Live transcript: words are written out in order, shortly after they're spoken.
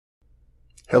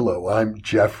Hello, I'm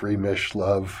Jeffrey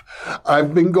Mishlove.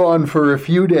 I've been gone for a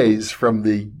few days from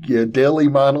the daily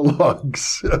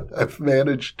monologues. I've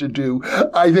managed to do,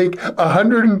 I think,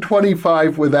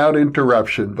 125 without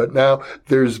interruption, but now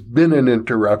there's been an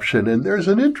interruption, and there's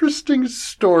an interesting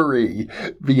story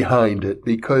behind it,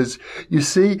 because, you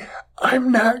see,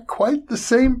 I'm not quite the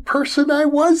same person I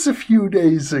was a few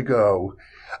days ago.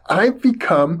 I've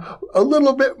become a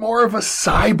little bit more of a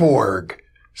cyborg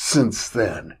since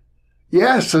then.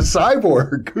 Yes, a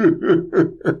cyborg.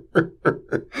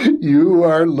 You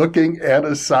are looking at a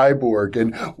cyborg.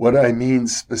 And what I mean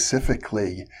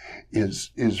specifically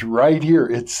is right here.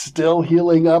 It's still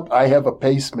healing up. I have a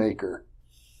pacemaker.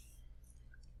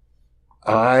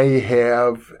 I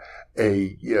have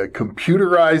a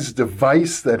computerized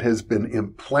device that has been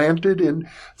implanted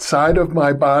inside of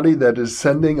my body that is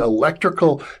sending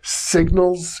electrical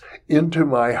signals into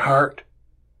my heart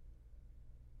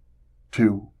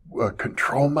to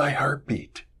control my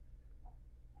heartbeat.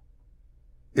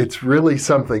 It's really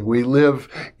something. We live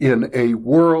in a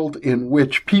world in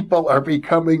which people are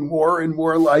becoming more and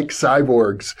more like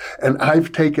cyborgs, and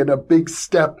I've taken a big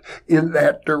step in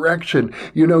that direction.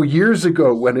 You know, years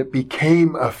ago when it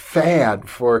became a fad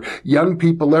for young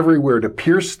people everywhere to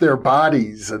pierce their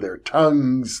bodies, their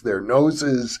tongues, their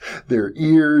noses, their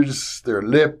ears, their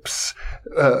lips,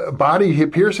 body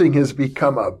piercing has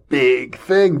become a big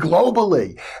thing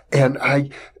globally. And I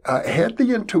had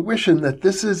the intuition that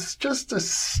this is just a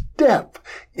step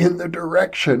in the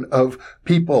direction of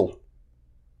people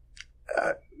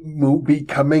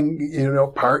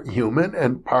becoming, part human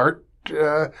and part,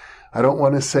 I don't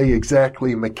want to say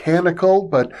exactly mechanical,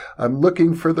 but I'm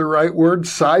looking for the right word,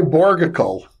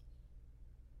 cyborgical.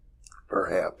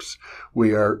 Perhaps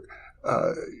we are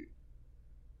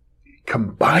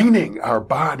combining our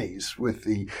bodies with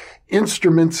the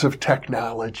instruments of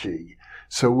technology.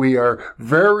 So we are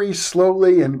very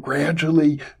slowly and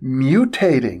gradually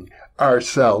mutating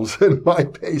ourselves in my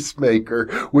pacemaker,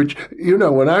 which,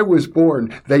 when I was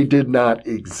born, they did not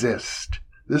exist.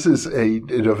 This is a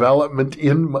development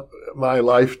in my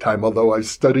lifetime, although I've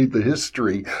studied the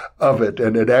history of it.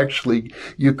 And it actually,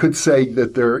 you could say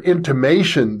that there are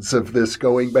intimations of this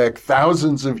going back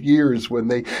thousands of years when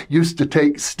they used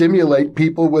to stimulate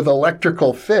people with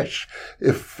electrical fish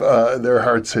if their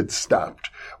hearts had stopped.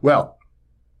 Well,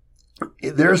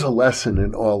 there's a lesson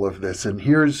in all of this, and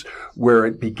here's where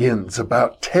it begins.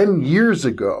 About 10 years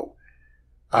ago,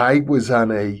 I was on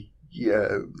a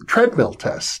treadmill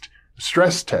test,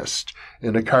 stress test,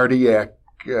 in a cardiac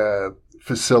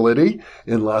facility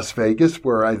in Las Vegas,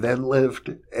 where I then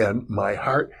lived, and my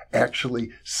heart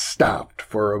actually stopped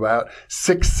for about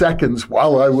 6 seconds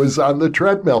while I was on the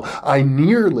treadmill. I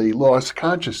nearly lost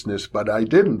consciousness, but I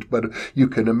didn't. But you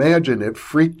can imagine it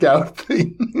freaked out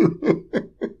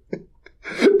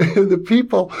the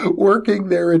people working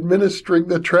there administering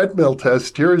the treadmill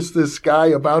test. Here's this guy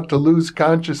about to lose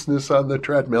consciousness on the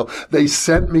treadmill. They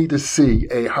sent me to see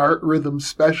a heart rhythm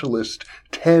specialist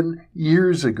 10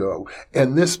 years ago.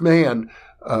 And this man,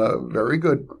 very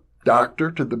good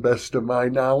doctor to the best of my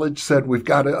knowledge, said, "We've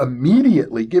got to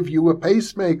immediately give you a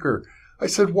pacemaker." I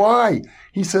said, "Why?"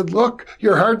 He said, "Look,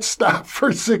 your heart stopped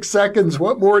for 6 seconds.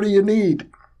 What more do you need?"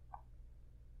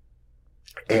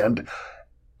 And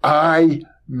I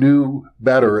knew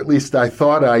better. At least I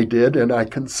thought I did, and I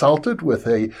consulted with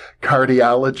a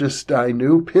cardiologist I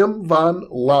knew, Pim van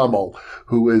Lommel,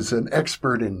 who is an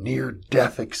expert in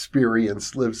near-death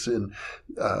experience, lives in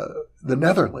the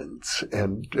Netherlands,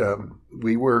 and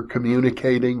we were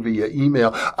communicating via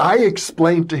email. I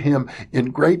explained to him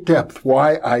in great depth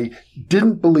why I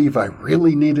didn't believe I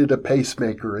really needed a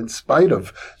pacemaker in spite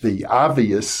of the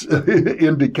obvious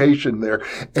indication there.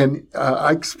 And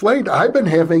I explained I've been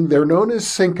having, they're known as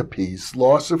syncopes,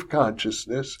 loss of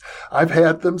consciousness. I've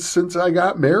had them since I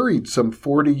got married some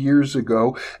 40 years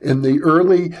ago. In the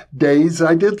early days,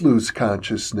 I did lose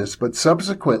consciousness, but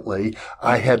subsequently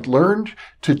I had learned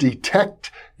to detect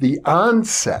the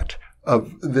onset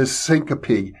of this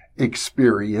syncope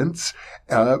experience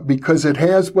because it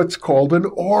has what's called an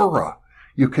aura.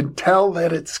 You can tell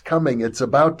that it's coming, it's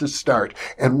about to start.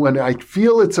 And when I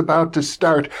feel it's about to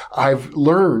start, I've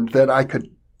learned that I could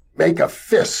make a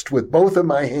fist with both of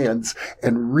my hands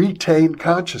and retain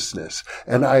consciousness.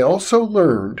 And I also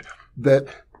learned that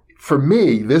for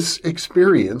me, this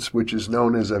experience, which is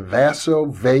known as a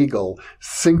vasovagal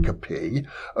syncope,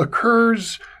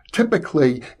 occurs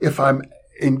typically if I'm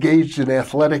engaged in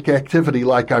athletic activity,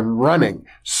 like I'm running,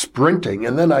 sprinting,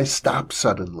 and then I stop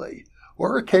suddenly.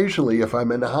 Or occasionally, if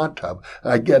I'm in a hot tub,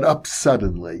 I get up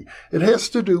suddenly. It has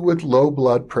to do with low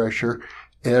blood pressure,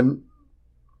 and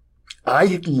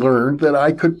I learned that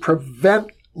I could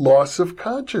prevent loss of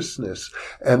consciousness.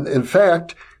 And in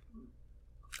fact,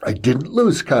 I didn't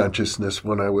lose consciousness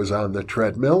when I was on the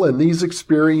treadmill, and these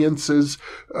experiences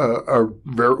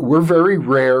were very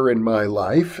rare in my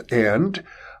life. And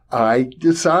I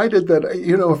decided that,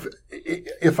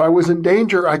 if I was in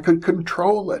danger, I could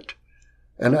control it.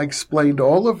 And I explained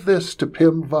all of this to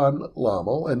Pim van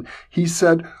Lommel, and he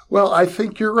said, well, I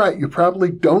think you're right. You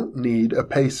probably don't need a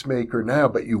pacemaker now,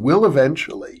 but you will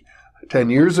eventually.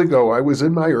 10 years ago, I was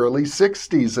in my early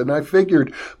 60s, and I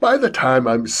figured by the time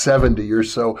I'm 70 or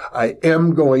so, I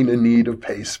am going to need a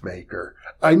pacemaker.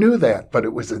 I knew that, but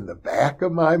it was in the back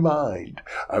of my mind.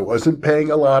 I wasn't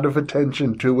paying a lot of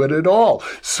attention to it at all.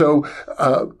 So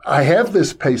I have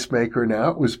this pacemaker now.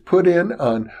 It was put in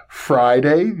on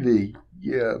Friday, the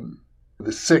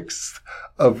 6th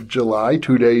of July,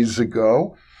 2 days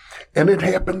ago, and it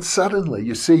happened suddenly.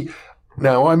 You see,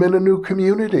 now I'm in a new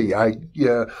community. I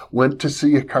went to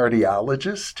see a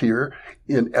cardiologist here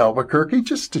in Albuquerque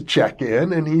just to check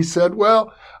in, and he said,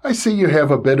 well, I see you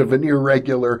have a bit of an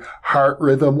irregular heart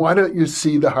rhythm. Why don't you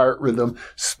see the heart rhythm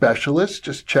specialist?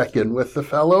 Just check in with the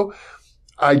fellow.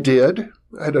 I did.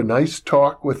 I had a nice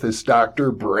talk with this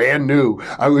doctor, brand new.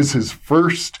 I was his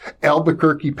first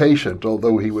Albuquerque patient,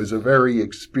 although he was a very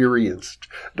experienced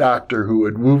doctor who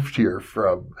had moved here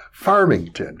from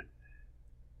Farmington,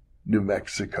 New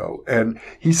Mexico. And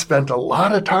he spent a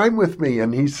lot of time with me,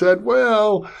 and he said,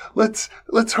 well, let's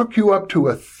hook you up to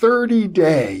a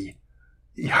 30-day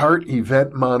heart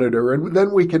event monitor, and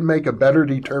then we can make a better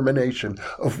determination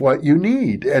of what you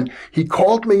need. And he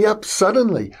called me up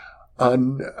suddenly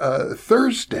on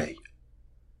Thursday,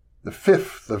 the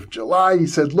 5th of July. He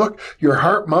said, look, your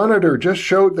heart monitor just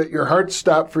showed that your heart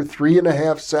stopped for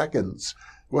 3.5 seconds.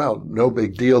 Well, no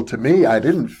big deal to me. I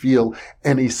didn't feel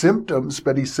any symptoms,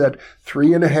 but he said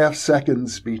 3.5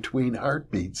 seconds between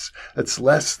heartbeats. That's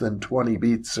less than 20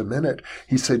 beats a minute.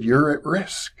 He said, you're at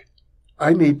risk.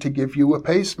 I need to give you a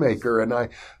pacemaker. And I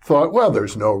thought, well,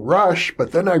 there's no rush.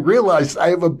 But then I realized I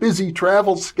have a busy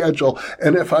travel schedule.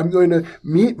 And if I'm going to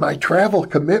meet my travel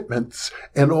commitments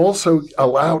and also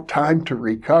allow time to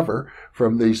recover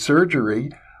from the surgery,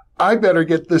 I better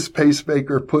get this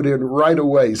pacemaker put in right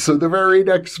away. So the very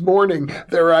next morning,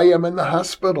 there I am in the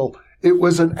hospital. It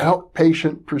was an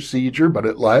outpatient procedure, but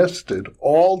it lasted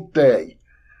all day.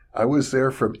 I was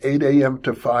there from 8 a.m.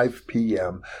 to 5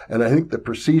 p.m., and I think the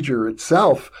procedure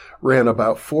itself ran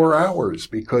about 4 hours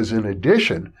because in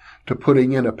addition to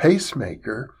putting in a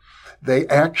pacemaker, they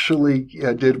actually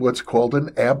did what's called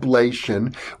an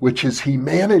ablation, which is he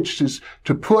managed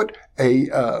to put an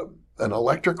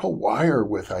electrical wire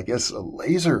with, I guess, a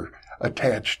laser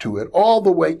attached to it all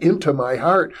the way into my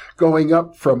heart, going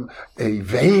up from a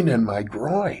vein in my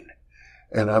groin.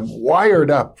 And I'm wired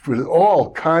up with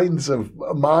all kinds of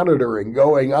monitoring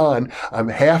going on. I'm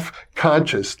half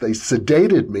conscious. They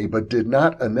sedated me, but did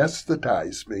not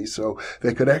anesthetize me, so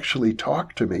they could actually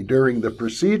talk to me during the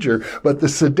procedure. But the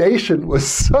sedation was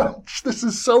such, this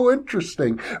is so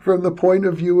interesting from the point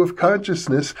of view of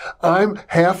consciousness. I'm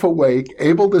half awake,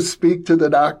 able to speak to the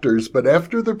doctors, but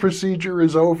after the procedure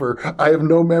is over, I have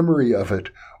no memory of it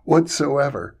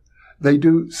whatsoever. They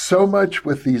do so much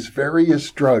with these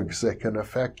various drugs that can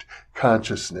affect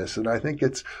consciousness, and I think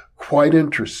it's quite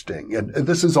interesting. And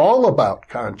this is all about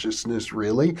consciousness,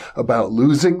 really, about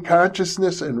losing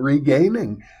consciousness and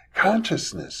regaining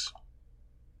consciousness.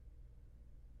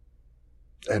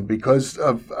 And because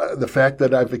of the fact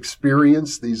that I've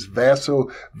experienced these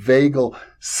vasovagal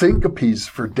syncopes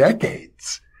for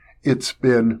decades, it's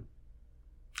been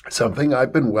something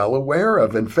I've been well aware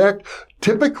of. In fact,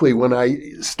 typically when I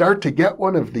start to get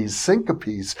one of these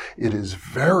syncopes, it is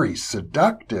very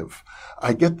seductive.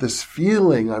 I get this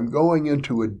feeling I'm going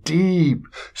into a deep,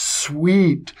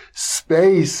 sweet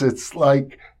space. It's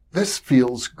like, this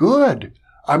feels good.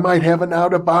 I might have an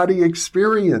out-of-body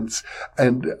experience,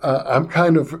 and I'm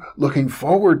kind of looking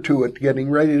forward to it,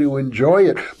 getting ready to enjoy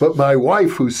it. But my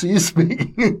wife, who sees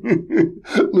me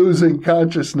losing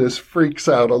consciousness, freaks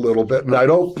out a little bit, and I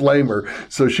don't blame her.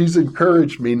 So she's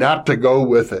encouraged me not to go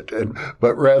with it,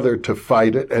 but rather to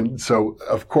fight it. And so,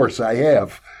 of course, I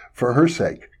have, for her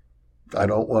sake. I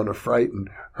don't want to frighten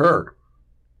her.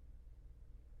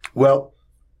 Well,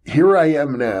 here I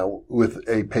am now with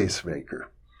a pacemaker.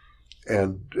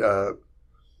 And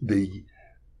the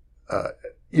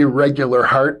irregular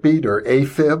heartbeat, or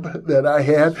AFib, that I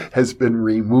had has been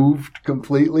removed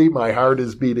completely. My heart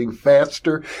is beating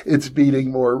faster. It's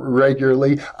beating more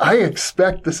regularly. I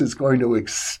expect this is going to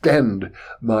extend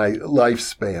my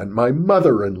lifespan. My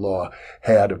mother-in-law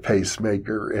had a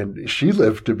pacemaker, and she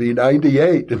lived to be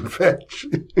 98. In fact,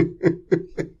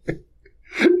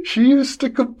 She used to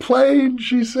complain.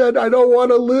 She said, I don't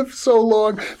want to live so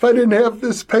long. If I didn't have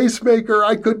this pacemaker,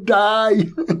 I could die,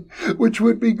 which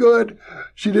would be good.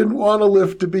 She didn't want to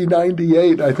live to be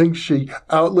 98. I think she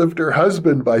outlived her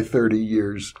husband by 30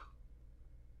 years.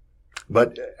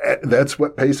 But that's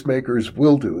what pacemakers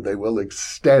will do. They will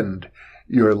extend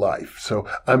your life. So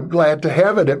I'm glad to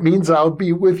have it. It means I'll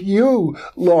be with you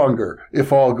longer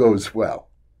if all goes well.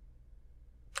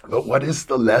 But what is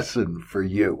the lesson for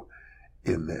you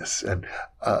in this? And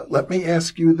let me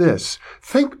ask you this.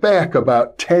 Think back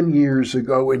about 10 years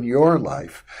ago in your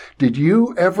life. Did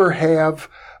you ever have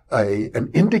an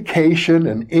indication,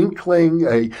 an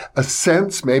inkling, a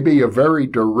sense, maybe a very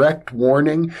direct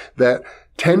warning that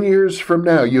 10 years from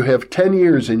now, you have 10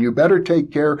 years and you better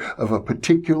take care of a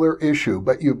particular issue,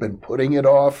 but you've been putting it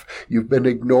off. You've been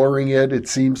ignoring it. It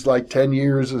seems like 10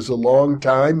 years is a long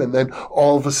time. And then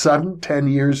all of a sudden, 10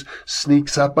 years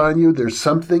sneaks up on you. There's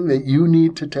something that you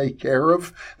need to take care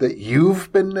of that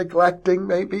you've been neglecting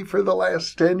maybe for the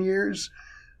last 10 years.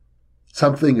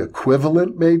 Something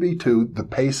equivalent maybe to the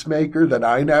pacemaker that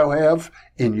I now have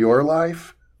in your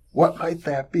life. What might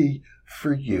that be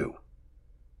for you?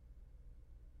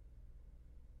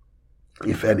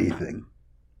 If anything.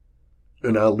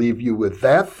 And I'll leave you with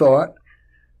that thought.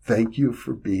 Thank you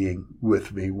for being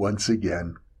with me once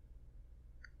again.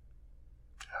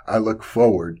 I look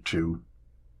forward to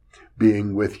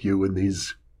being with you in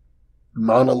these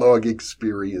monologue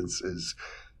experiences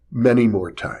many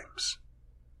more times.